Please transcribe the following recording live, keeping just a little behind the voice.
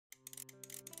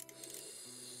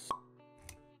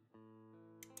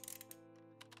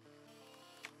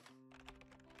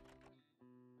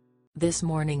This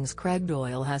morning's Craig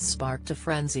Doyle has sparked a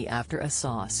frenzy after a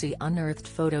saucy unearthed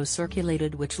photo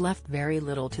circulated which left very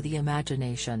little to the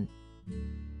imagination.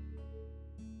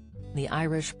 The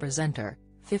Irish presenter,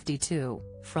 52,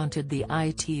 fronted the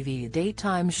ITV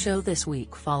daytime show this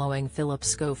week following Phillip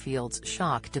Schofield's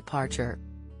shock departure.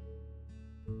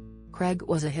 Craig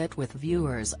was a hit with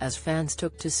viewers as fans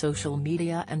took to social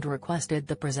media and requested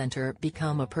the presenter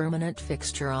become a permanent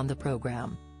fixture on the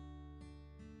program.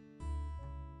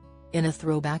 In a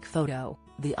throwback photo,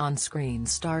 the on-screen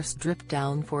star stripped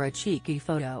down for a cheeky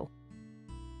photo.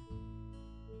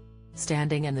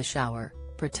 Standing in the shower,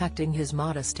 protecting his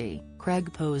modesty,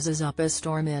 Craig poses up a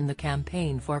storm in the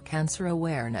campaign for cancer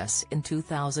awareness in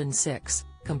 2006,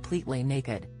 completely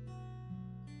naked.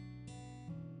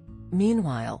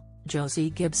 Meanwhile, Josie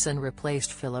Gibson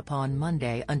replaced Phillip on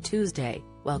Monday and Tuesday,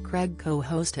 while Craig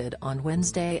co-hosted on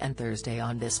Wednesday and Thursday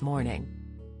on This Morning.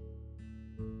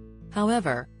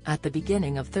 However, at the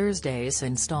beginning of Thursday's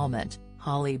installment,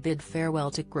 Holly bid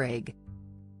farewell to Craig.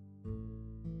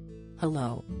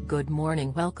 "Hello, good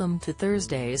morning, welcome to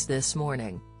Thursday's This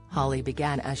Morning," Holly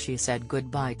began as she said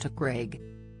goodbye to Craig.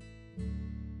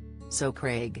 "So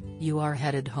Craig, you are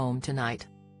headed home tonight?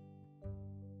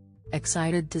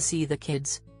 Excited to see the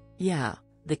kids?" "Yeah,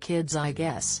 the kids I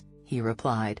guess," he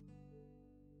replied.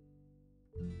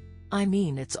 "I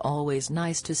mean it's always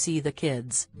nice to see the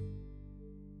kids."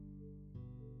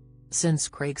 Since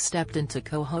Craig stepped in to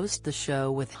co-host the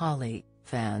show with Holly,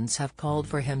 fans have called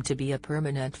for him to be a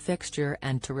permanent fixture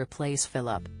and to replace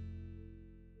Phillip.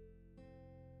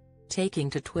 Taking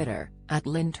to Twitter,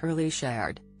 @LynTurley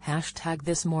shared,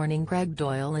 #ThisMorning Craig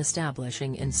Doyle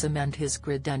establishing in cement his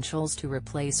credentials to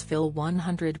replace Phil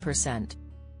 100%.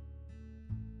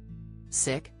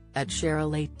 Sick,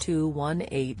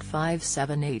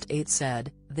 @Cheryl82185788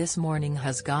 said, "This Morning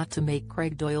has got to make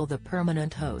Craig Doyle the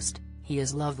permanent host. He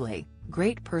is lovely,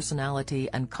 great personality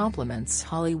and compliments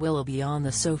Holly will be on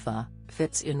the sofa,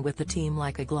 fits in with the team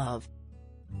like a glove.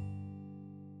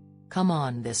 Come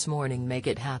on This Morning, make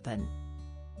it happen."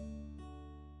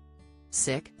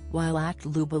 Sick, while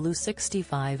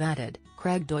 @Lubaloo65 added,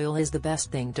 "Craig Doyle is the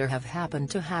best thing to have happened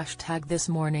to #This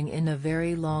Morning in a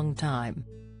very long time."